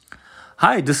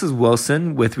Hi, this is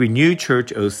Wilson with Renew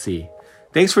Church OC.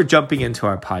 Thanks for jumping into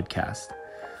our podcast.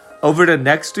 Over the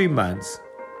next 3 months,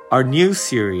 our new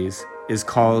series is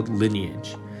called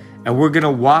Lineage, and we're going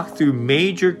to walk through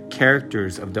major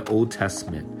characters of the Old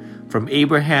Testament, from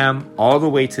Abraham all the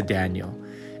way to Daniel,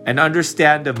 and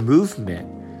understand the movement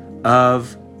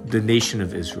of the nation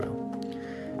of Israel.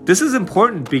 This is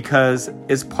important because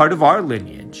it's part of our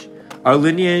lineage. Our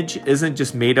lineage isn't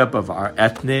just made up of our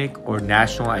ethnic or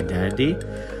national identity,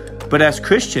 but as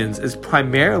Christians, it's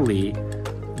primarily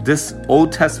this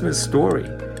Old Testament story.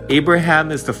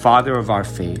 Abraham is the father of our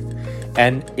faith.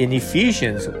 And in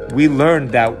Ephesians, we learn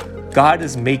that God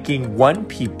is making one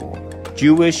people,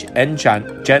 Jewish and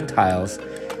Gentiles,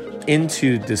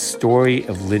 into the story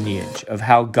of lineage, of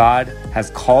how God has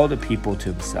called a people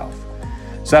to himself.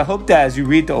 So I hope that as you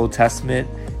read the Old Testament,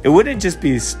 it wouldn't just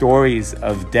be stories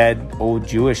of dead old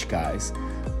Jewish guys,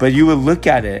 but you would look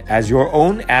at it as your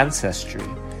own ancestry,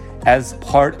 as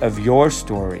part of your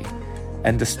story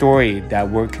and the story that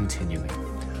we're continuing.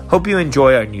 Hope you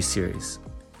enjoy our new series.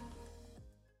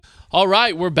 All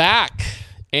right, we're back,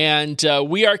 and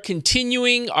we are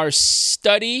continuing our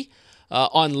study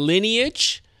on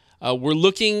lineage. We're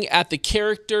looking at the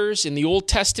characters in the Old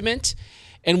Testament,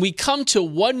 and we come to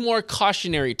one more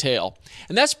cautionary tale.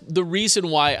 And that's the reason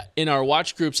why in our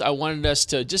watch groups I wanted us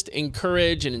to just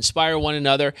encourage and inspire one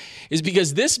another, is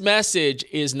because this message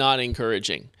is not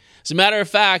encouraging. As a matter of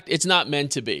fact, it's not meant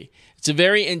to be. It's a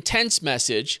very intense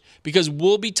message because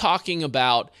we'll be talking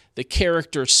about the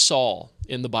character Saul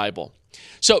in the Bible.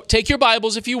 So take your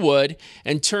Bibles, if you would,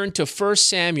 and turn to 1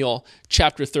 Samuel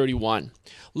chapter 31.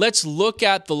 Let's look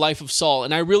at the life of Saul.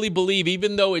 And I really believe,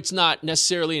 even though it's not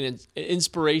necessarily an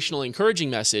inspirational, encouraging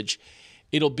message,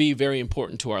 it'll be very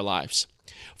important to our lives.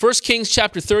 1 Kings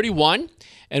chapter 31,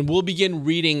 and we'll begin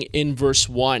reading in verse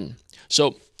 1.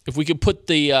 So if we could put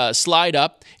the slide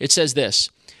up, it says this.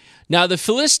 Now the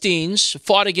Philistines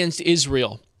fought against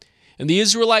Israel, and the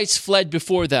Israelites fled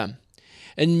before them,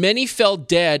 and many fell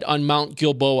dead on Mount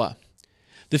Gilboa.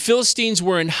 The Philistines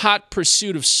were in hot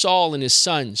pursuit of Saul and his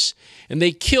sons, and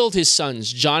they killed his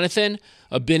sons, Jonathan,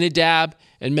 Abinadab,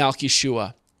 and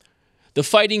Malchishua. The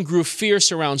fighting grew fierce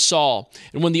around Saul,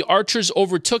 and when the archers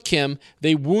overtook him,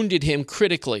 they wounded him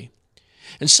critically.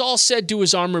 And Saul said to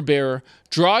his armor-bearer,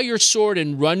 "Draw your sword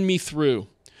and run me through,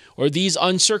 or these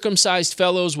uncircumcised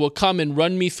fellows will come and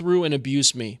run me through and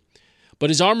abuse me." But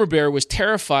his armor-bearer was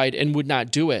terrified and would not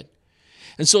do it.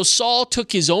 And so Saul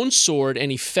took his own sword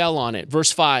and he fell on it.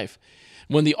 Verse 5,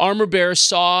 when the armor-bearer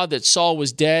saw that Saul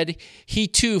was dead, he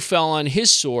too fell on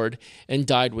his sword and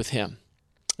died with him.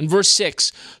 In verse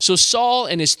 6, so Saul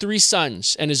and his 3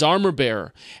 sons and his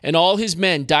armor-bearer and all his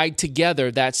men died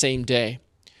together that same day.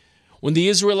 When the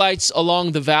Israelites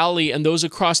along the valley and those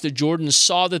across the Jordan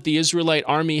saw that the Israelite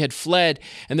army had fled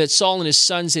and that Saul and his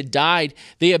sons had died,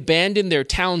 they abandoned their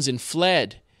towns and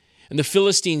fled. And the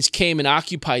Philistines came and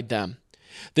occupied them.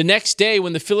 The next day,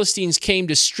 when the Philistines came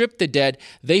to strip the dead,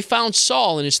 they found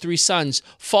Saul and his 3 sons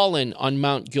fallen on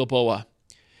Mount Gilboa.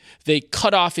 They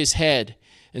cut off his head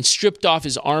and stripped off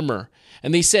his armor,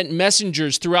 and they sent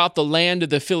messengers throughout the land of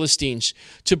the Philistines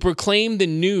to proclaim the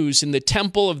news in the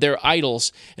temple of their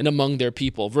idols and among their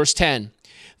people. Verse 10,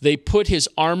 they put his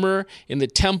armor in the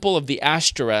temple of the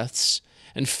Ashtoreths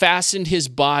and fastened his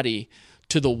body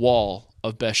to the wall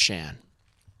of Bethshan.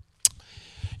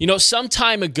 You know, some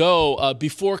time ago,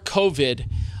 before COVID,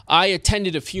 I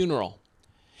attended a funeral.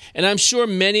 And I'm sure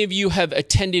many of you have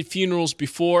attended funerals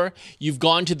before. You've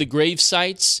gone to the grave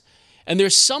sites. And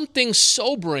there's something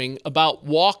sobering about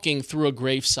walking through a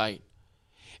gravesite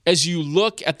as you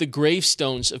look at the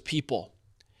gravestones of people.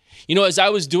 You know, as I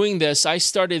was doing this, I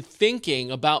started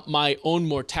thinking about my own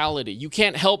mortality. You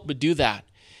can't help but do that.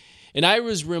 And I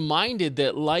was reminded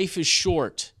that life is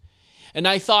short. And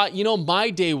I thought, you know,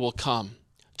 my day will come.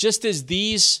 Just as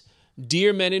these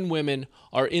dear men and women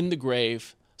are in the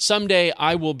grave, someday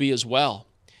I will be as well.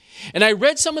 And I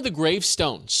read some of the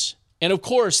gravestones. And of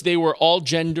course, they were all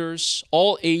genders,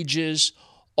 all ages,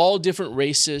 all different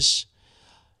races.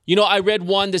 You know, I read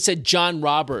one that said John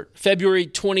Robert, February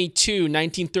 22,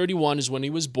 1931 is when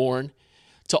he was born,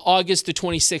 to August the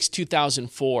 26th,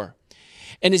 2004.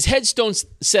 And his headstone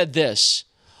said this,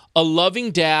 a loving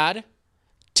dad,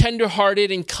 tender-hearted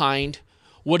and kind,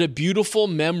 what a beautiful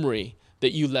memory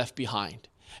that you left behind.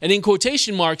 And in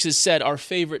quotation marks, it said, our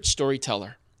favorite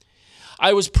storyteller.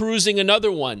 I was perusing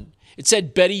another one. It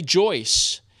said Betty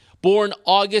Joyce, born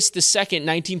August the 2nd,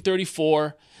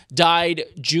 1934, died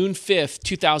June 5th,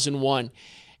 2001.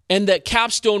 And that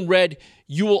capstone read,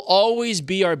 you will always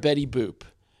be our Betty Boop.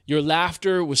 Your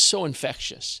laughter was so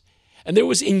infectious. And there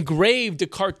was engraved a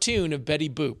cartoon of Betty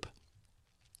Boop.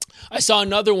 I saw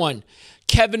another one,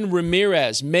 Kevin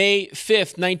Ramirez, May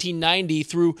 5th, 1990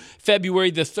 through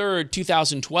February the 3rd,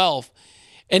 2012.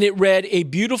 And it read, "A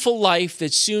beautiful life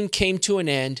that soon came to an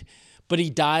end, but he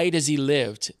died as he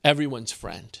lived, everyone's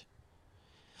friend."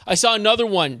 I saw another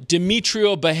one,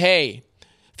 Demetrio Bahey,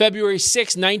 February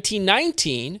 6,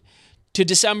 1919 to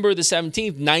December the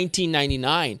 17th,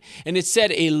 1999. And it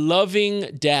said, "A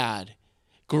loving dad,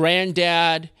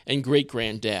 granddad, and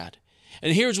great-granddad."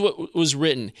 And here's what was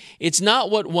written. "It's not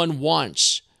what one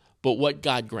wants, but what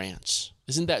God grants."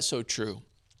 Isn't that so true?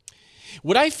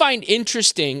 What I find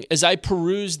interesting as I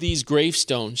peruse these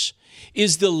gravestones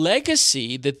is the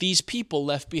legacy that these people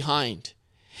left behind.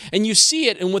 And you see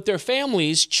it in what their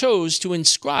families chose to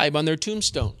inscribe on their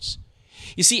tombstones.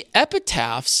 You see,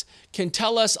 epitaphs can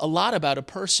tell us a lot about a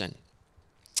person.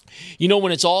 You know,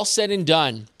 when it's all said and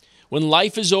done, when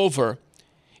life is over,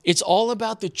 it's all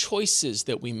about the choices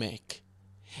that we make.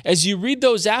 As you read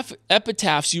those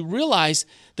epitaphs, you realize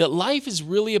that life is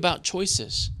really about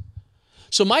choices.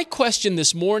 So my question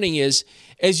this morning is,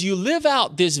 as you live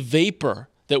out this vapor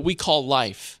that we call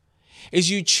life, as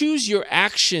you choose your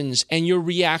actions and your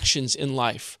reactions in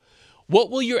life, what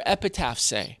will your epitaph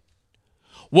say?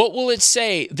 What will it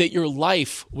say that your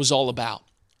life was all about?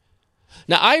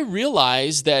 Now, I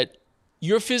realize that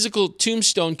your physical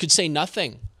tombstone could say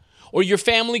nothing, or your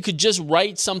family could just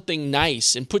write something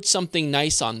nice and put something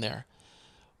nice on there.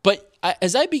 But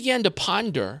as I began to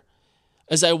ponder,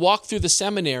 as I walked through the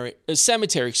cemetery,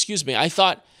 I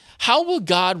thought, how will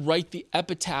God write the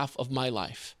epitaph of my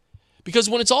life? Because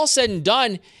when it's all said and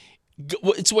done,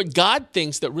 it's what God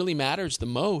thinks that really matters the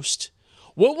most.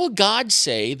 What will God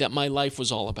say that my life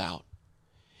was all about?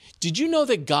 Did you know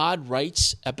that God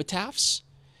writes epitaphs?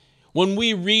 When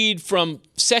we read from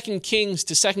 2 Kings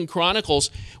to 2 Chronicles,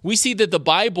 we see that the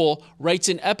Bible writes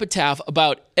an epitaph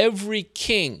about every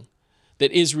king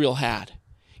that Israel had.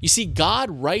 You see, God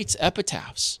writes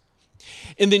epitaphs.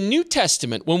 In the New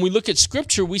Testament, when we look at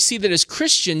Scripture, we see that as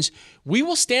Christians, we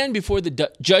will stand before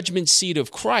the judgment seat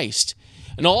of Christ,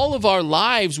 and all of our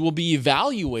lives will be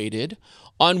evaluated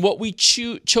on what we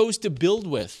chose to build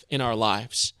with in our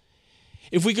lives.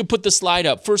 If we could put the slide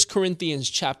up, 1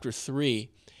 Corinthians chapter 3,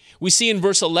 we see in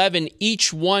verse 11,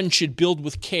 "Each one should build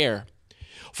with care,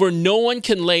 for no one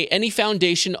can lay any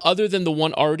foundation other than the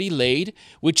one already laid,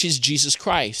 which is Jesus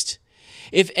Christ.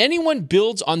 If anyone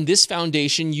builds on this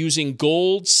foundation using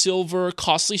gold, silver,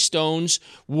 costly stones,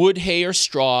 wood, hay, or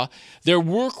straw, their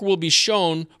work will be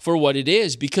shown for what it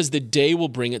is, because the day will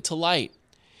bring it to light.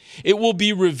 It will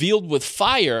be revealed with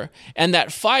fire, and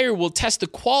that fire will test the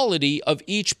quality of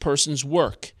each person's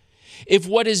work. If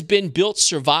what has been built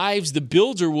survives, the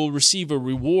builder will receive a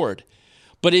reward.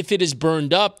 But if it is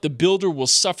burned up, the builder will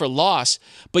suffer loss,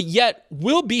 but yet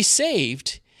will be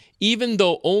saved, even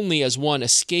though only as one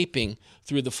escaping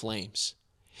through the flames."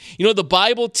 You know, the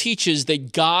Bible teaches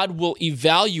that God will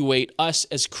evaluate us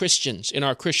as Christians in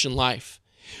our Christian life.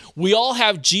 We all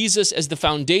have Jesus as the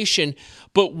foundation,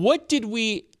 but what did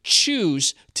we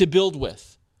choose to build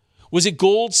with? Was it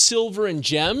gold, silver, and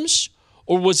gems,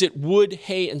 or was it wood,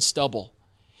 hay, and stubble?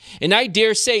 And I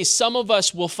dare say some of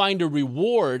us will find a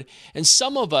reward, and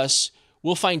some of us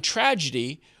will find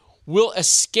tragedy, will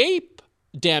escape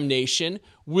damnation,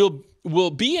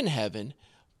 will be in heaven,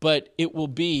 but it will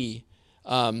be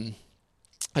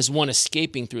as one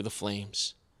escaping through the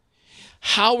flames.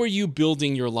 How are you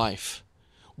building your life?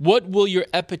 What will your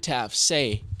epitaph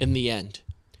say in the end?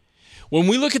 When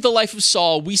we look at the life of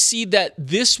Saul, we see that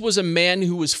this was a man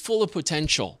who was full of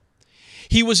potential.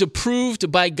 He was approved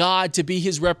by God to be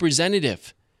his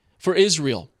representative for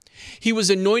Israel. He was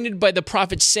anointed by the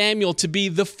prophet Samuel to be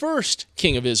the first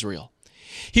king of Israel.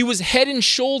 He was head and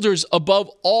shoulders above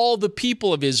all the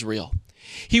people of Israel.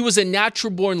 He was a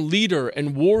natural-born leader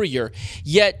and warrior,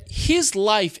 yet his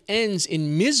life ends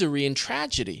in misery and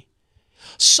tragedy.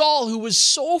 Saul, who was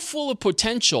so full of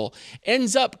potential,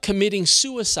 ends up committing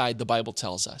suicide, the Bible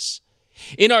tells us.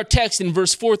 In our text in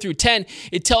verse 4 through 10,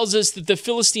 it tells us that the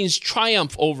Philistines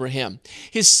triumph over him.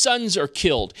 His sons are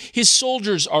killed. His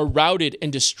soldiers are routed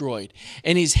and destroyed.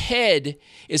 And his head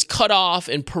is cut off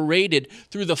and paraded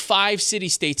through the 5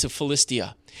 city-states of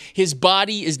Philistia. His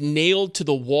body is nailed to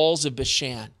the walls of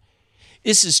Bashan.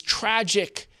 This is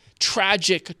tragic,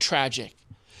 tragic, tragic.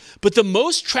 But the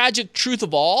most tragic truth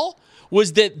of all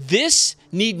was that this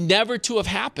need never to have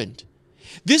happened.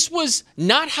 This was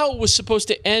not how it was supposed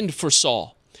to end for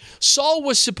Saul. Saul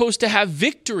was supposed to have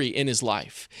victory in his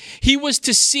life. He was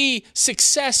to see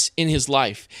success in his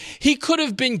life. He could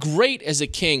have been great as a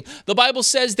king. The Bible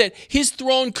says that his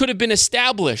throne could have been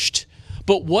established.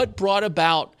 But what brought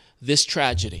about this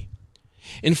tragedy?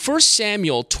 In 1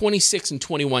 Samuel 26 and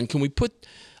 21, can we put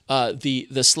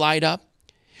the slide up?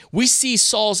 We see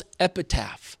Saul's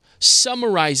epitaph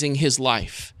summarizing his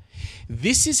life.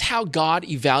 This is how God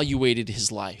evaluated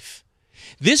his life.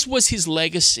 This was his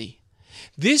legacy.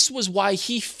 This was why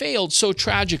he failed so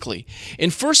tragically. In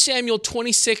 1 Samuel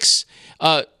 26,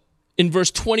 in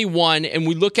verse 21, and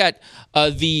we look at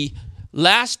the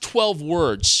last 12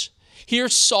 words, here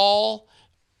Saul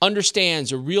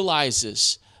understands or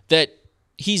realizes that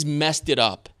he's messed it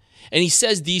up. And he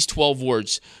says these 12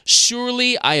 words,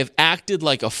 "Surely I have acted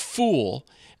like a fool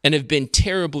and have been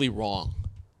terribly wrong."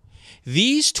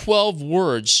 These 12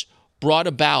 words brought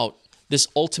about this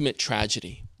ultimate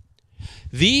tragedy.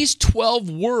 These 12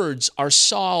 words are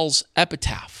Saul's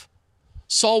epitaph.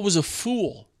 Saul was a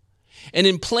fool. And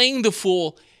in playing the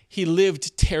fool, he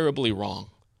lived terribly wrong.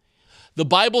 The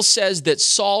Bible says that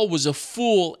Saul was a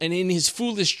fool, and in his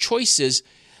foolish choices,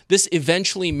 this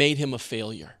eventually made him a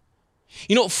failure.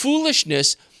 You know,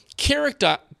 foolishness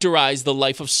characterized the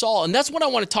life of Saul, and that's what I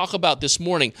want to talk about this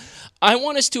morning. I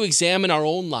want us to examine our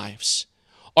own lives.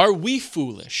 Are we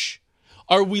foolish?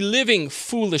 Are we living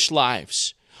foolish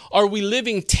lives? Are we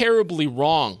living terribly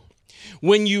wrong?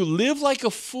 When you live like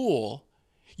a fool,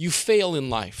 you fail in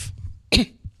life.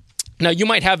 Now, you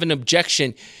might have an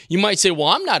objection. You might say, well,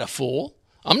 I'm not a fool.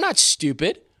 I'm not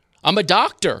stupid. I'm a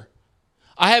doctor.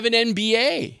 I have an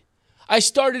MBA. I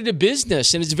started a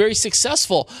business and it's very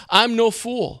successful. I'm no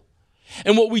fool.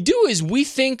 And what we do is we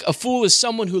think a fool is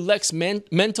someone who lacks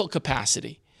mental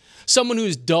capacity, someone who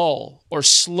is dull or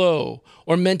slow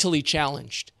or mentally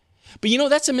challenged. But you know,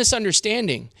 that's a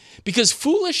misunderstanding, because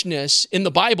foolishness in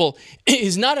the Bible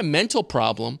is not a mental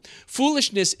problem.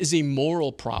 Foolishness is a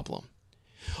moral problem.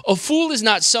 A fool is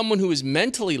not someone who is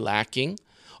mentally lacking.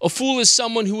 A fool is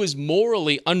someone who is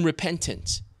morally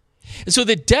unrepentant. And so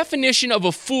the definition of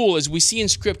a fool, as we see in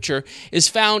Scripture, is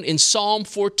found in Psalm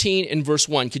 14 and verse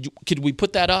 1. Could we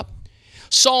put that up?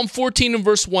 Psalm 14 and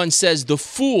verse 1 says, "The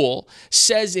fool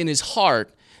says in his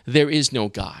heart, there is no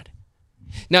God."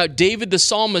 Now, David the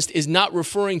psalmist is not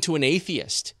referring to an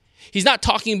atheist. He's not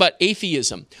talking about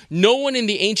atheism. No one in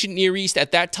the ancient Near East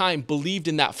at that time believed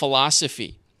in that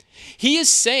philosophy. He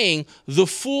is saying the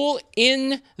fool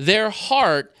in their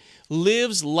heart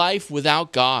lives life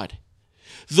without God.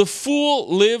 The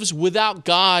fool lives without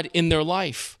God in their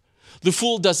life. The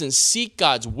fool doesn't seek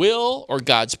God's will or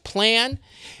God's plan.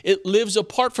 It lives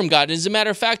apart from God. As a matter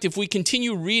of fact, if we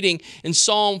continue reading in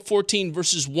Psalm 14,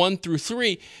 verses 1 through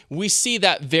 3, we see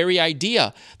that very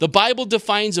idea. The Bible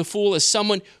defines a fool as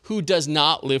someone who does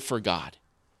not live for God.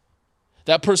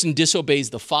 That person disobeys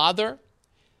the Father.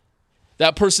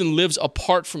 That person lives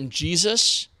apart from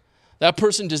Jesus. That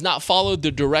person does not follow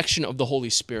the direction of the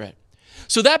Holy Spirit.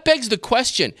 So that begs the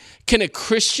question, can a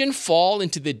Christian fall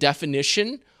into the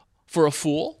definition for a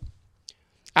fool?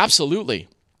 Absolutely.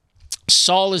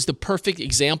 Saul is the perfect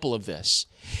example of this.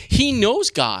 He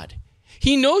knows God.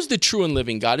 He knows the true and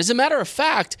living God. As a matter of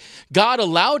fact, God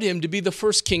allowed him to be the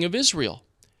first king of Israel.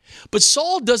 But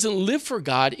Saul doesn't live for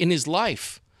God in his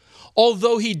life.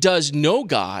 Although he does know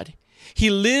God, he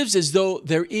lives as though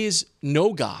there is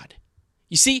no God.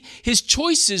 You see, his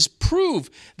choices prove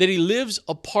that he lives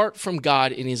apart from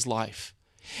God in his life.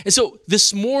 And so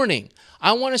this morning,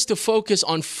 I want us to focus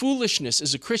on foolishness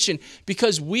as a Christian,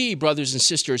 because we, brothers and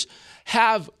sisters,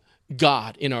 have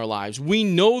God in our lives. We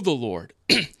know the Lord,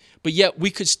 but yet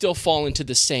we could still fall into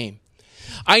the same.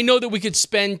 I know that we could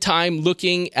spend time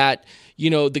looking at,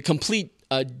 the complete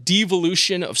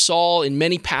devolution of Saul in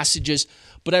many passages,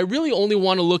 but I really only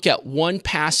want to look at one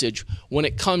passage when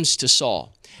it comes to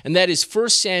Saul, and that is 1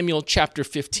 Samuel chapter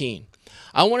 15.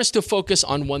 I want us to focus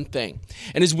on one thing.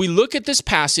 And as we look at this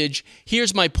passage,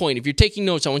 here's my point. If you're taking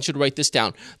notes, I want you to write this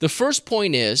down. The first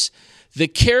point is the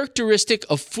characteristic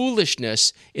of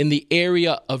foolishness in the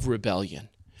area of rebellion.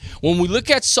 When we look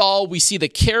at Saul, we see the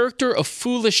character of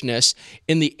foolishness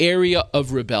in the area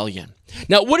of rebellion.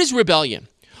 Now, what is rebellion?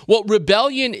 Well,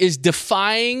 rebellion is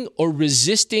defying or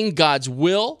resisting God's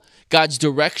will, God's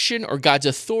direction, or God's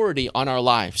authority on our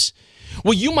lives.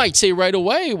 Well, you might say right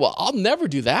away, well, I'll never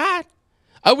do that.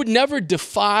 I would never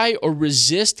defy or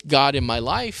resist God in my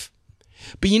life.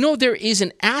 But there is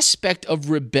an aspect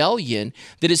of rebellion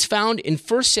that is found in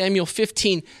 1 Samuel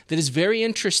 15 that is very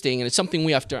interesting, and it's something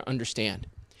we have to understand.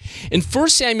 In 1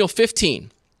 Samuel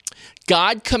 15,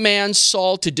 God commands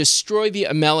Saul to destroy the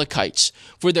Amalekites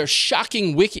for their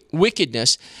shocking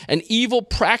wickedness and evil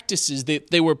practices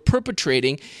that they were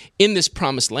perpetrating in this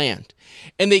promised land.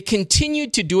 And they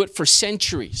continued to do it for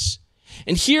centuries.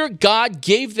 And here God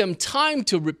gave them time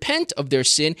to repent of their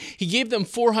sin. He gave them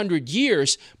 400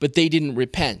 years, but they didn't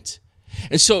repent.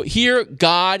 And so here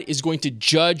God is going to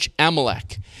judge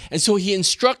Amalek. And so he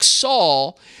instructs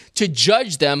Saul to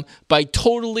judge them by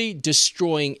totally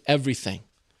destroying everything.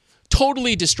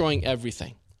 Totally destroying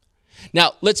everything.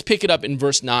 Now, let's pick it up in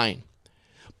verse 9.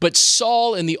 But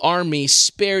Saul and the army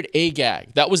spared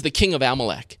Agag, that was the king of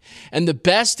Amalek, and the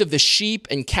best of the sheep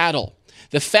and cattle,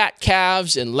 the fat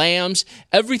calves and lambs,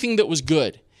 everything that was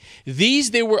good.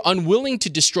 These they were unwilling to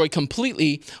destroy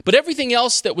completely, but everything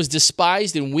else that was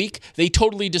despised and weak, they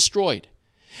totally destroyed.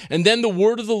 And then the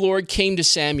word of the Lord came to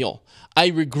Samuel. I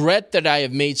regret that I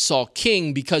have made Saul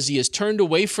king because he has turned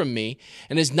away from me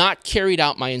and has not carried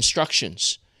out my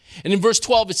instructions. And in verse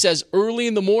 12, it says, early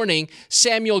in the morning,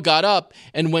 Samuel got up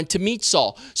and went to meet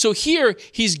Saul. So here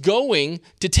he's going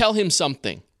to tell him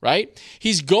something, right?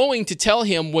 He's going to tell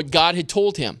him what God had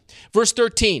told him. Verse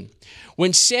 13,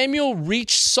 when Samuel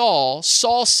reached Saul,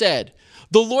 Saul said,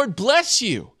 the Lord bless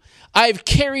you. I have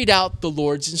carried out the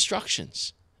Lord's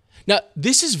instructions. Now,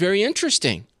 this is very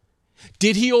interesting.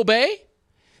 Did he obey?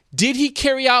 Did he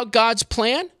carry out God's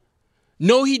plan?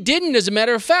 No, he didn't. As a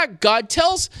matter of fact, God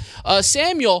tells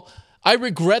Samuel, I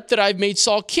regret that I've made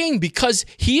Saul king because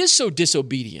he is so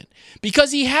disobedient,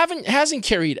 because he hasn't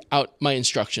carried out my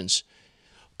instructions.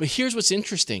 But here's what's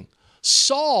interesting.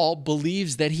 Saul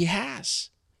believes that he has.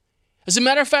 As a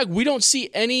matter of fact, we don't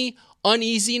see any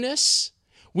uneasiness.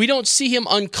 We don't see him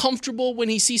uncomfortable when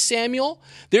he sees Samuel.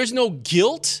 There's no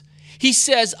guilt. He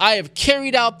says, I have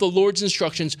carried out the Lord's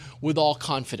instructions with all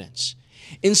confidence.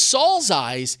 In Saul's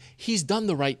eyes, he's done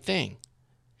the right thing.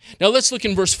 Now let's look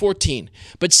in verse 14.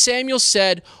 But Samuel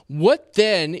said, what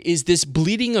then is this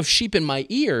bleating of sheep in my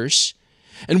ears?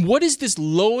 And what is this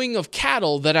lowing of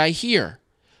cattle that I hear?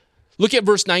 Look at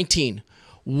verse 19.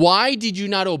 Why did you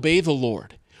not obey the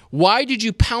Lord? Why did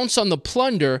you pounce on the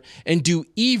plunder and do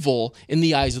evil in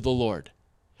the eyes of the Lord?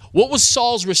 What was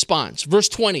Saul's response? Verse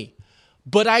 20.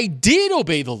 But I did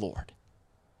obey the Lord.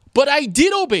 But I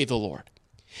did obey the Lord.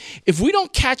 If we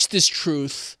don't catch this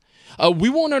truth, we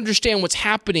won't understand what's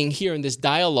happening here in this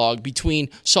dialogue between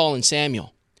Saul and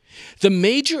Samuel. The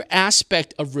major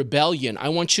aspect of rebellion, I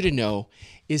want you to know,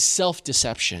 is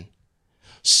self-deception.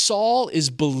 Saul is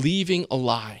believing a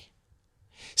lie.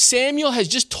 Samuel has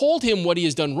just told him what he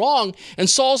has done wrong, and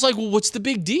Saul's like, well, what's the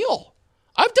big deal?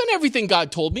 I've done everything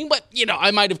God told me, but,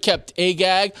 I might have kept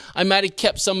Agag, I might have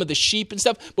kept some of the sheep and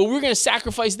stuff, but we're going to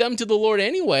sacrifice them to the Lord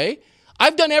anyway.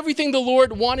 I've done everything the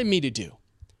Lord wanted me to do.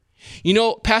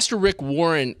 Pastor Rick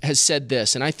Warren has said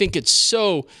this, and I think it's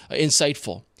so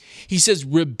insightful. He says,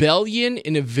 rebellion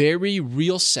in a very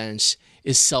real sense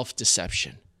is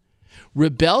self-deception.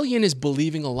 Rebellion is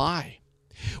believing a lie.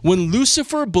 When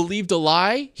Lucifer believed a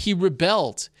lie, he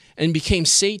rebelled and became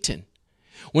Satan.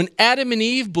 When Adam and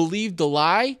Eve believed a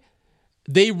lie,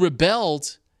 they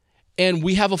rebelled, and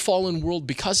we have a fallen world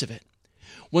because of it.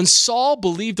 When Saul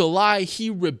believed a lie, he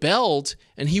rebelled,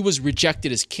 and he was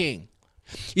rejected as king.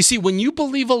 You see, when you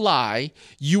believe a lie,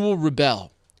 you will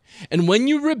rebel. And when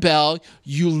you rebel,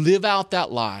 you live out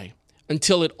that lie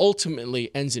until it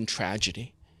ultimately ends in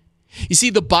tragedy. You see,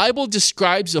 the Bible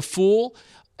describes a fool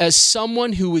as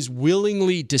someone who is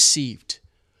willingly deceived.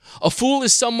 A fool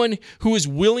is someone who is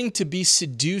willing to be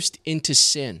seduced into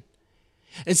sin.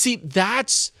 And see,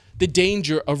 that's the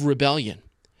danger of rebellion.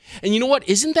 And you know what?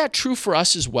 Isn't that true for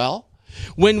us as well?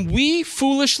 When we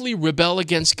foolishly rebel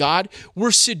against God,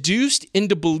 we're seduced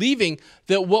into believing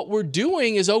that what we're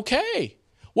doing is okay.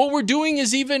 What we're doing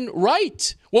is even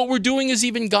right. What we're doing is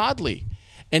even godly.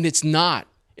 And it's not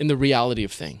in the reality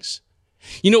of things.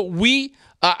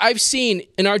 I've seen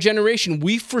in our generation,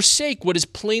 we forsake what is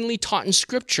plainly taught in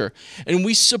Scripture, and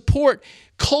we support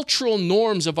cultural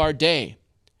norms of our day.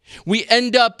 We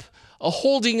end up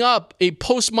holding up a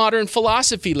postmodern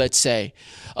philosophy, let's say,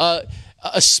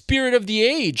 a spirit of the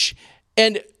age,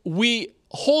 and we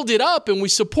hold it up and we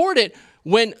support it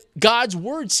when God's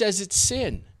word says it's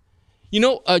sin.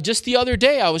 Just the other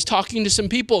day, I was talking to some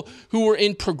people who were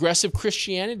in progressive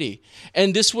Christianity,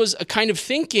 and this was a kind of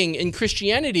thinking in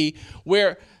Christianity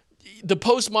where the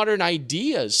postmodern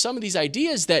ideas, some of these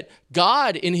ideas that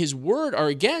God in his word are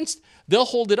against, they'll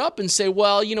hold it up and say,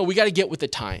 well, we got to get with the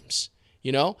times.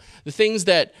 The things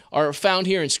that are found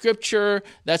here in Scripture,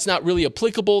 that's not really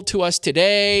applicable to us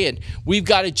today, and we've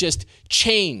got to just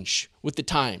change with the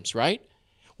times, right?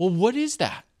 Well, what is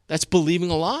that? That's believing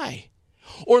a lie.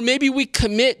 Or maybe we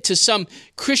commit to some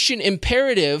Christian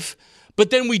imperative, but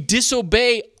then we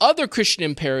disobey other Christian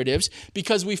imperatives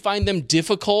because we find them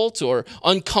difficult or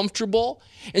uncomfortable.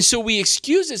 And so we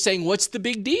excuse it saying, what's the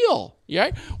big deal?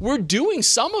 Right? We're doing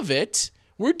some of it.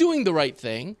 We're doing the right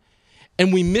thing.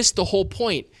 And we miss the whole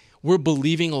point. We're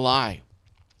believing a lie.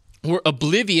 We're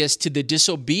oblivious to the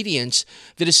disobedience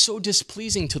that is so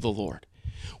displeasing to the Lord.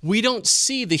 We don't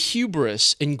see the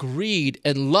hubris and greed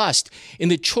and lust in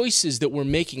the choices that we're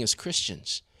making as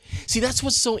Christians. See, that's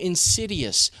what's so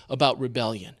insidious about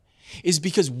rebellion, is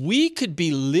because we could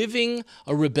be living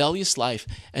a rebellious life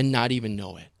and not even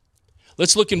know it.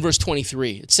 Let's look in verse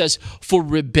 23. It says, "For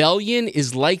rebellion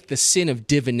is like the sin of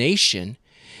divination,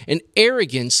 and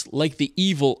arrogance like the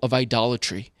evil of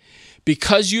idolatry.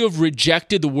 Because you have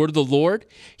rejected the word of the Lord,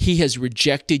 he has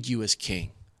rejected you as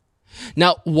king."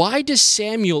 Now, why does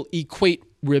Samuel equate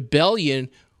rebellion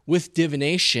with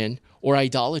divination or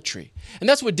idolatry? And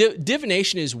that's what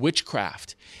divination is: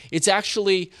 witchcraft. It's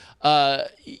actually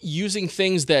using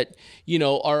things that,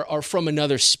 are from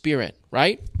another spirit,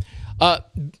 right?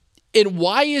 And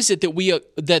why is it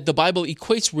that the Bible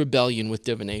equates rebellion with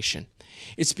divination?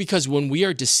 It's because when we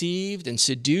are deceived and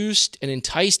seduced and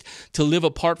enticed to live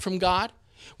apart from God,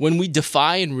 when we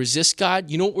defy and resist God,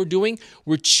 you know what we're doing?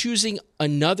 We're choosing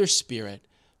another spirit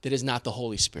that is not the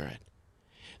Holy Spirit.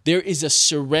 There is a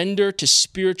surrender to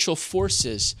spiritual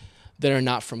forces that are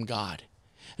not from God.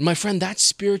 And my friend, that's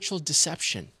spiritual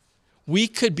deception. We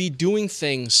could be doing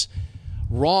things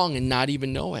wrong and not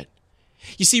even know it.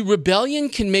 You see, rebellion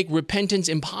can make repentance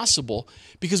impossible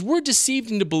because we're deceived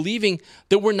into believing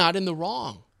that we're not in the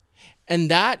wrong. And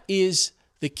that is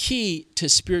the key to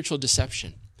spiritual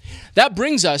deception. That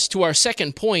brings us to our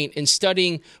second point in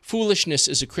studying foolishness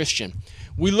as a Christian.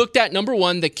 We looked at, number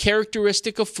one, the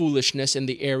characteristic of foolishness in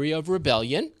the area of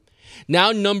rebellion.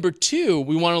 Now, number two,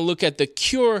 we want to look at the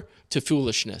cure to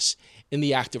foolishness in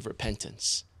the act of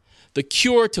repentance. The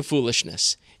cure to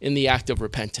foolishness in the act of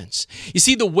repentance. You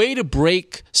see, the way to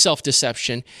break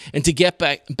self-deception and to get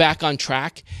back on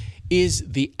track is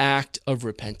the act of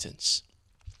repentance.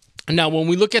 Now, when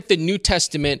we look at the New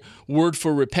Testament word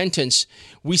for repentance,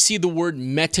 we see the word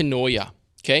metanoia,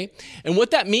 okay? And what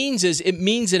that means is it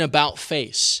means an about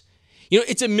face.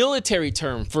 It's a military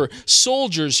term for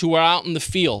soldiers who are out in the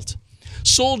field,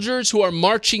 soldiers who are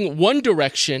marching one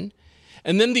direction,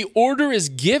 and then the order is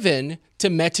given to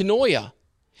metanoia.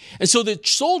 And so the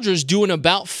soldiers do an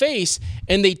about face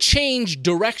and they change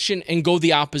direction and go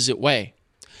the opposite way.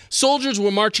 Soldiers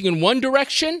were marching in one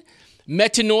direction,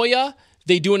 metanoia,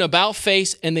 they do an about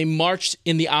face and they march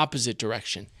in the opposite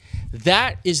direction.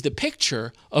 That is the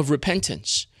picture of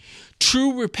repentance.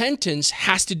 True repentance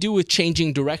has to do with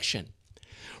changing direction.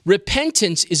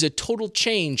 Repentance is a total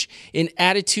change in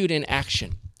attitude and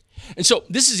action. And so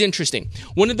this is interesting.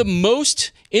 One of the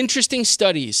most interesting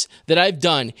studies that I've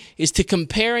done is to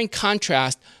compare and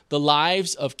contrast the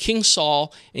lives of King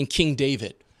Saul and King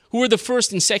David, who were the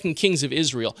first and second kings of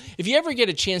Israel. If you ever get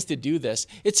a chance to do this,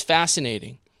 it's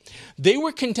fascinating. They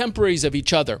were contemporaries of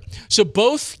each other. So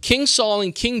both King Saul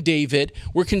and King David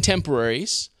were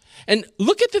contemporaries. And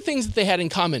look at the things that they had in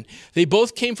common. They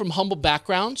both came from humble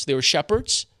backgrounds. They were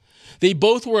shepherds. They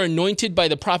both were anointed by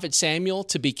the prophet Samuel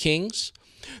to be kings.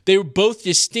 They both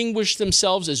distinguished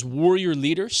themselves as warrior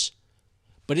leaders.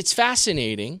 But it's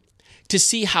fascinating to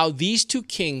see how these two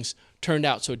kings turned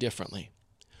out so differently.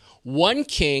 One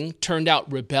king turned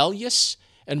out rebellious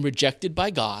and rejected by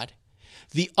God.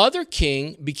 The other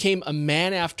king became a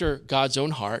man after God's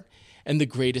own heart and the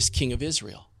greatest king of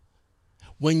Israel.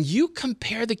 When you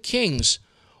compare the kings,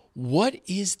 what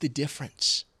is the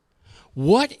difference?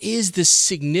 What is the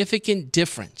significant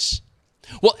difference?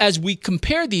 Well, as we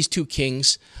compare these two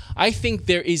kings, I think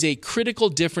there is a critical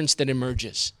difference that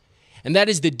emerges. And that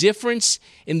is the difference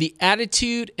in the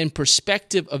attitude and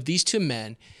perspective of these two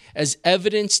men as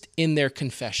evidenced in their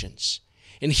confessions.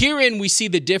 And herein we see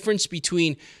the difference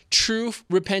between true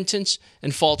repentance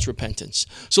and false repentance.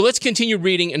 So let's continue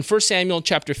reading in 1 Samuel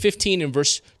chapter 15 and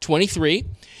verse 23.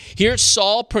 Here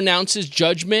Samuel pronounces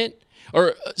judgment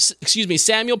on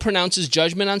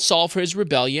Saul for his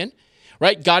rebellion.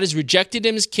 Right? God has rejected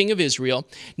him as king of Israel.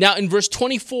 Now in verse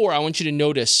 24, I want you to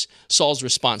notice Saul's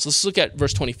response. Let's look at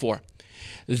verse 24.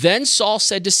 Then Saul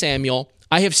said to Samuel,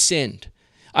 I have sinned.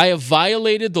 I have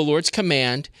violated the Lord's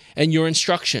command and your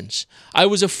instructions. I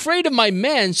was afraid of my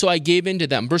men, so I gave in to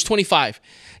them. Verse 25,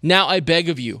 now I beg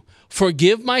of you,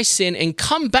 forgive my sin and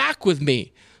come back with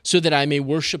me so that I may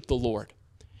worship the Lord.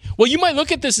 Well, you might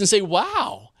look at this and say,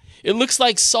 wow, it looks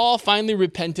like Saul finally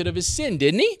repented of his sin,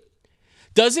 didn't he?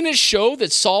 Doesn't it show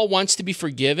that Saul wants to be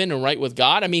forgiven and right with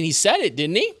God? I mean, he said it,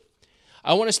 didn't he?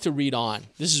 I want us to read on.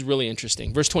 This is really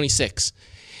interesting. Verse 26.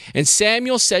 And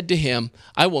Samuel said to him,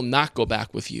 I will not go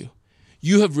back with you.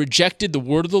 You have rejected the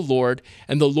word of the Lord,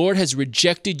 and the Lord has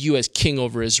rejected you as king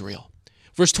over Israel.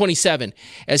 Verse 27.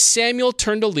 As Samuel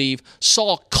turned to leave,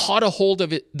 Saul caught a hold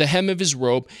of the hem of his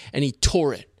robe, and he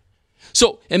tore it.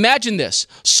 So imagine this.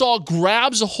 Saul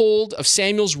grabs a hold of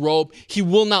Samuel's robe. He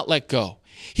will not let go.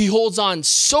 He holds on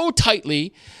so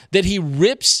tightly that he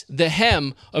rips the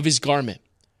hem of his garment.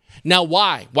 Now,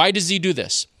 why? Why does he do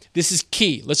this? This is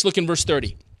key. Let's look in verse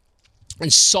 30.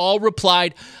 And Saul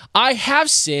replied, I have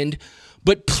sinned,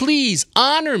 but please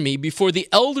honor me before the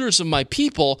elders of my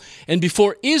people and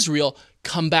before Israel.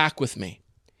 Come back with me.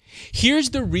 Here's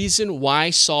the reason why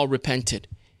Saul repented.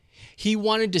 He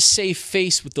wanted to save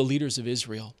face with the leaders of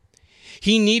Israel.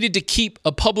 He needed to keep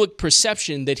a public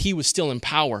perception that he was still in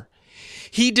power.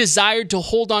 He desired to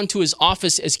hold on to his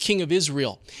office as king of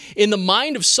Israel. In the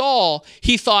mind of Saul,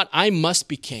 he thought, I must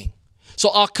be king. So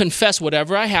I'll confess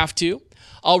whatever I have to.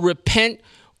 I'll repent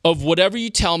of whatever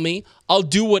you tell me. I'll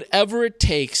do whatever it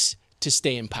takes to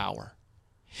stay in power.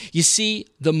 You see,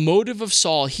 the motive of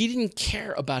Saul, he didn't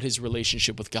care about his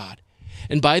relationship with God.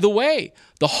 And by the way,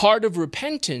 the heart of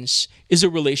repentance is a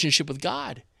relationship with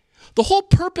God. The whole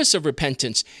purpose of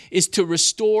repentance is to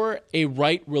restore a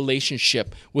right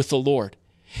relationship with the Lord.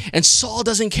 And Saul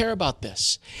doesn't care about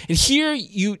this. And here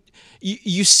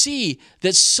you see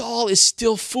that Saul is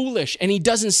still foolish and he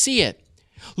doesn't see it.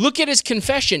 Look at his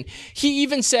confession. He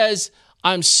even says,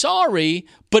 I'm sorry,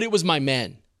 but it was my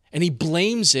men. And he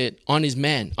blames it on his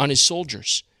men, on his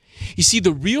soldiers. You see,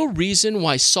 the real reason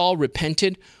why Saul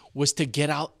repented was to get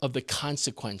out of the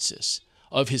consequences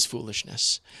of his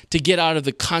foolishness, to get out of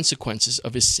the consequences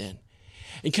of his sin.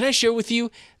 And can I share with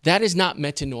you, that is not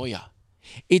metanoia.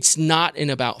 It's not an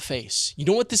about face. You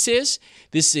know what this is?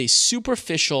 This is a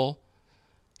superficial,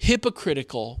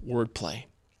 hypocritical wordplay.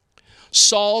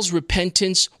 Saul's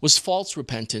repentance was false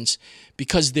repentance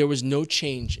because there was no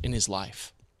change in his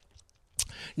life.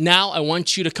 Now I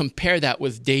want you to compare that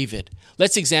with David.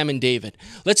 Let's examine David.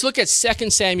 Let's look at 2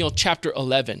 Samuel chapter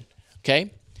 11,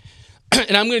 okay?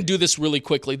 And I'm going to do this really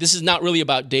quickly. This is not really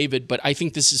about David, but I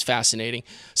think this is fascinating.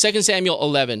 2 Samuel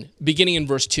 11, beginning in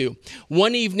verse 2.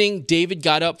 One evening, David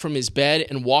got up from his bed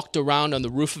and walked around on the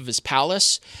roof of his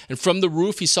palace. And from the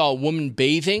roof, he saw a woman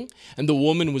bathing, and the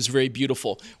woman was very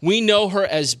beautiful. We know her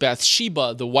as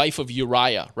Bathsheba, the wife of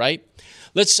Uriah, right?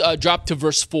 Let's drop to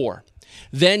verse 4.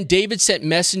 Then David sent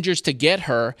messengers to get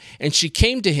her, and she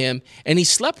came to him, and he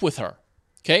slept with her.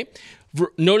 Okay?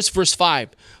 Notice verse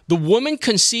 5. The woman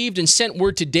conceived and sent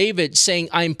word to David saying,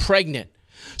 I'm pregnant.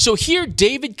 So here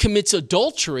David commits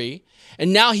adultery,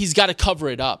 and now he's got to cover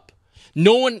it up.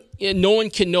 No one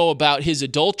can know about his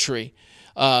adultery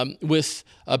with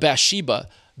Bathsheba,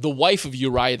 the wife of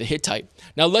Uriah the Hittite.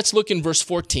 Now let's look in verse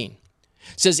 14.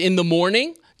 It says, in the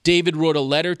morning, David wrote a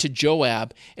letter to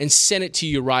Joab and sent it to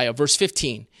Uriah. Verse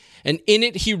 15. And in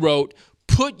it he wrote,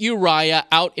 put Uriah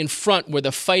out in front where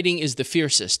the fighting is the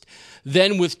fiercest.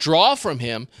 Then withdraw from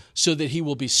him so that he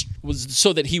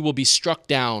will be struck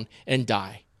down and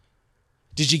die.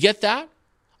 Did you get that?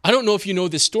 I don't know if you know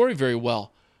this story very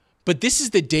well, but this is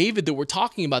the David that we're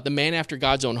talking about, the man after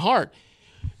God's own heart.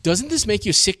 Doesn't this make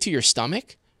you sick to your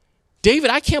stomach? David,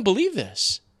 I can't believe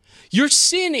this. Your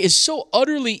sin is so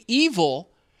utterly evil,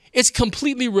 it's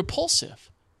completely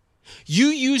repulsive. You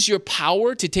use your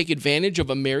power to take advantage of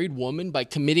a married woman by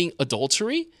committing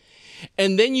adultery,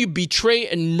 and then you betray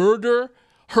and murder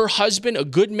her husband, a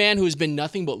good man who has been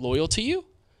nothing but loyal to you.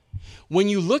 When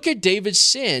you look at David's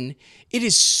sin, it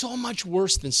is so much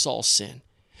worse than Saul's sin.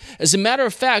 As a matter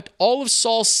of fact, all of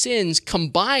Saul's sins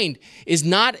combined is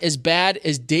not as bad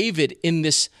as David in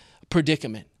this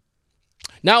predicament.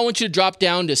 Now I want you to drop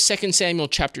down to 2 Samuel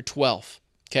chapter 12.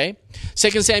 Okay?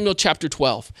 2 Samuel chapter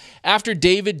 12. After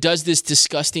David does this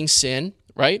disgusting sin,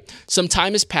 right? Some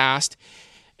time has passed.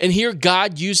 And here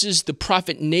God uses the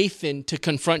prophet Nathan to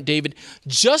confront David,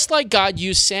 just like God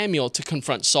used Samuel to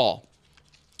confront Saul.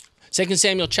 2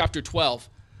 Samuel chapter 12.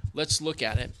 Let's look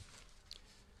at it.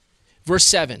 Verse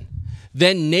 7.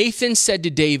 Then Nathan said to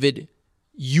David,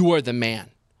 you are the man.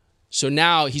 So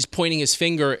now he's pointing his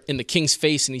finger in the king's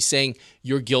face and he's saying,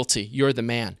 you're guilty. You're the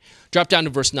man. Drop down to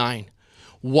verse 9.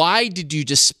 Why did you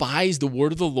despise the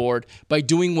word of the Lord by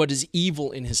doing what is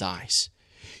evil in his eyes?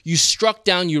 You struck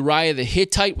down Uriah the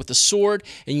Hittite with a sword,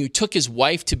 and you took his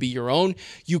wife to be your own.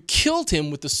 You killed him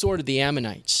with the sword of the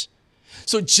Ammonites.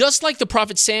 So just like the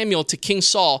prophet Samuel to King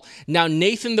Saul, now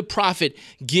Nathan the prophet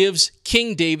gives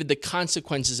King David the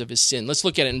consequences of his sin. Let's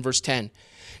look at it in verse 10.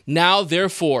 Now,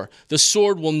 therefore, the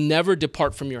sword will never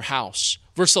depart from your house.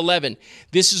 Verse 11,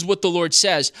 this is what the Lord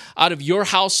says, out of your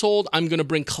household, I'm going to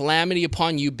bring calamity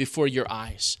upon you before your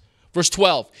eyes. Verse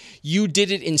 12, you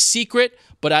did it in secret,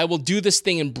 but I will do this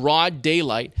thing in broad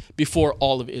daylight before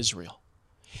all of Israel.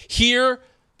 Here,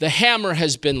 the hammer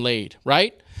has been laid,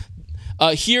 right?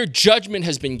 Here, judgment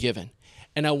has been given.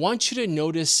 And I want you to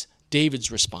notice David's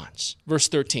response. Verse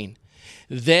 13,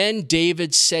 Then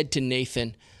David said to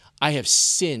Nathan, I have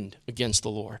sinned against the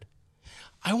Lord.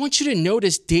 I want you to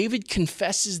notice David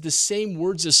confesses the same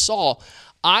words as Saul.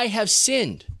 I have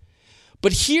sinned.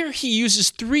 But here he uses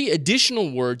 3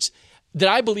 additional words that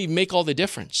I believe make all the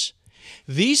difference.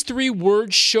 These 3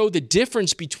 words show the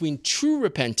difference between true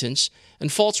repentance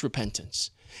and false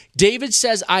repentance. David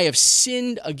says, I have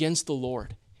sinned against the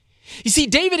Lord. You see,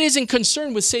 David isn't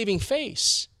concerned with saving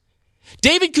face.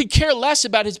 David could care less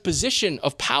about his position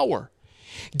of power.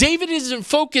 David isn't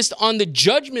focused on the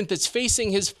judgment that's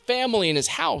facing his family and his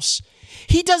house.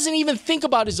 He doesn't even think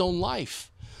about his own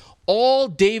life. All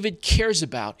David cares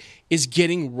about is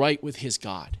getting right with his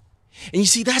God. And you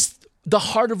see, that's the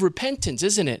heart of repentance,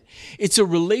 isn't it? It's a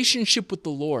relationship with the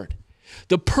Lord.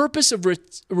 The purpose of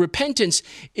repentance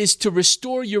is to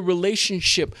restore your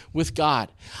relationship with God.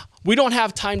 We don't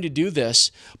have time to do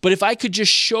this, but if I could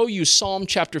just show you Psalm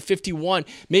chapter 51,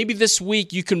 maybe this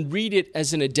week you can read it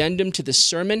as an addendum to this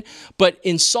sermon, but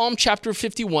in Psalm chapter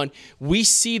 51, we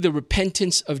see the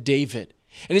repentance of David.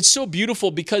 And it's so beautiful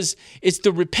because it's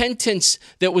the repentance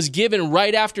that was given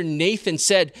right after Nathan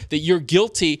said that you're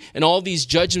guilty and all these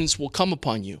judgments will come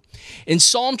upon you. In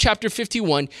Psalm chapter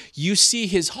 51, you see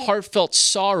his heartfelt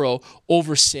sorrow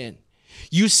over sin.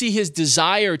 You see his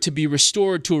desire to be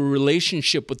restored to a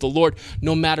relationship with the Lord,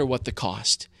 no matter what the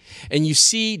cost. And you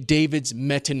see David's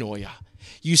metanoia.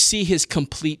 You see his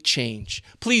complete change.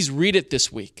 Please read it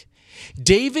this week.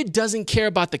 David doesn't care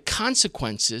about the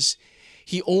consequences.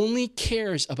 He only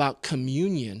cares about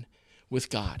communion with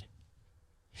God.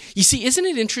 You see, isn't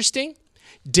it interesting?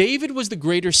 David was the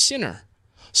greater sinner.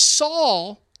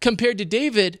 Saul, compared to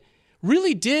David,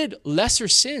 really did lesser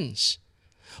sins.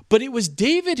 But it was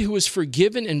David who was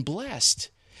forgiven and blessed.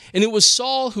 And it was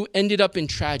Saul who ended up in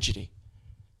tragedy.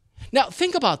 Now,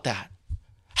 think about that.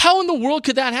 How in the world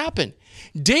could that happen?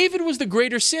 David was the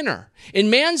greater sinner. In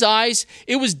man's eyes,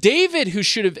 it was David who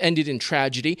should have ended in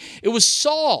tragedy. It was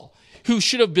Saul who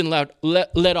should have been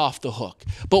let off the hook.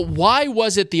 But why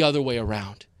was it the other way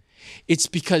around? It's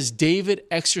because David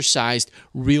exercised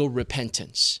real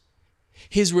repentance.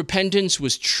 His repentance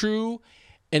was true,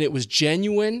 and it was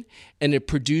genuine, and it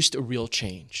produced a real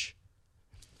change.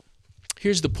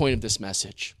 Here's the point of this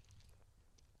message.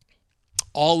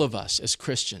 All of us as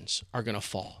Christians are going to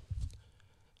fall.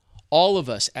 All of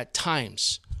us at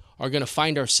times are going to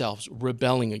find ourselves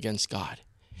rebelling against God.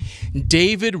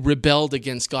 David rebelled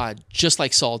against God just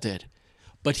like Saul did,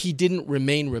 but he didn't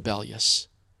remain rebellious.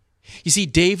 You see,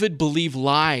 David believed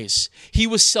lies. He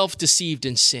was self-deceived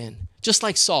in sin, just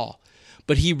like Saul,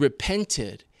 but he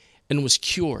repented and was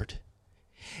cured.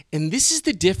 And this is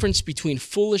the difference between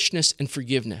foolishness and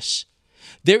forgiveness.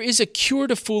 There is a cure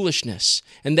to foolishness,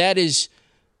 and that is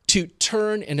to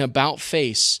turn an about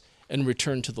face and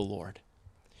return to the Lord.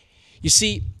 You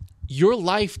see, your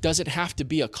life doesn't have to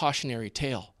be a cautionary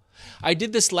tale. I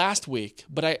did this last week,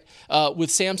 but with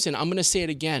Samson, I'm going to say it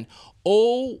again.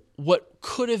 Oh, what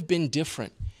could have been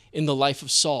different in the life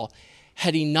of Saul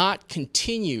had he not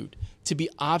continued to be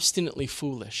obstinately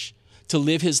foolish, to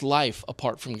live his life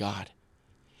apart from God.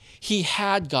 He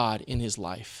had God in his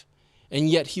life, and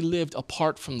yet he lived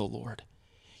apart from the Lord.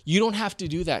 You don't have to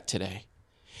do that today.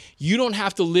 You don't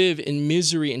have to live in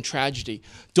misery and tragedy.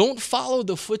 Don't follow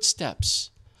the footsteps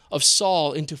of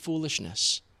Saul into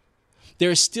foolishness. There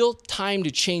is still time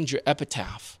to change your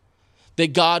epitaph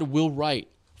that God will write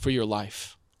for your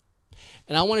life.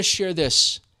 And I want to share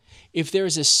this. If there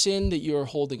is a sin that you're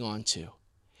holding on to,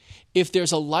 if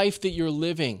there's a life that you're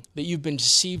living that you've been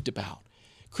deceived about,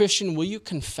 Christian, will you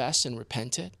confess and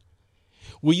repent it?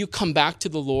 Will you come back to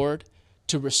the Lord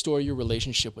to restore your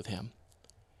relationship with him?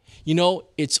 You know,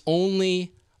 it's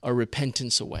only a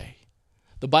repentance away.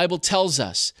 The Bible tells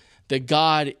us that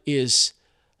God is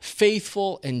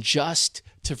faithful and just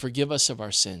to forgive us of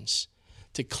our sins,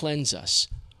 to cleanse us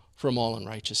from all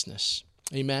unrighteousness.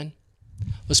 Amen?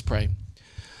 Let's pray.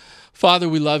 Father,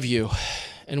 we love you,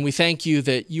 and we thank you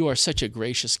that you are such a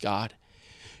gracious God.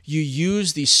 You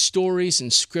use these stories in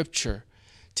Scripture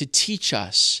to teach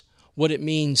us what it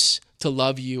means to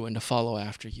love you and to follow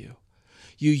after you.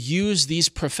 You use these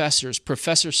professors,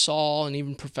 Professor Saul and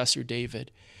even Professor David,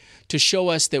 to show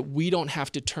us that we don't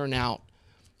have to turn out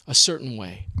a certain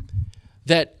way,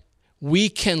 that we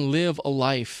can live a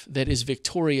life that is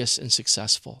victorious and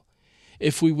successful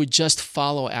if we would just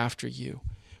follow after you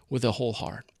with a whole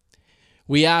heart.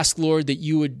 We ask, Lord, that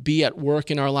you would be at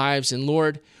work in our lives, and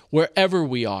Lord, wherever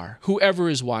we are, whoever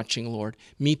is watching, Lord,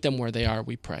 meet them where they are,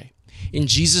 we pray. In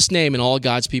Jesus' name, and all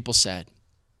God's people said,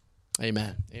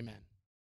 amen. Amen.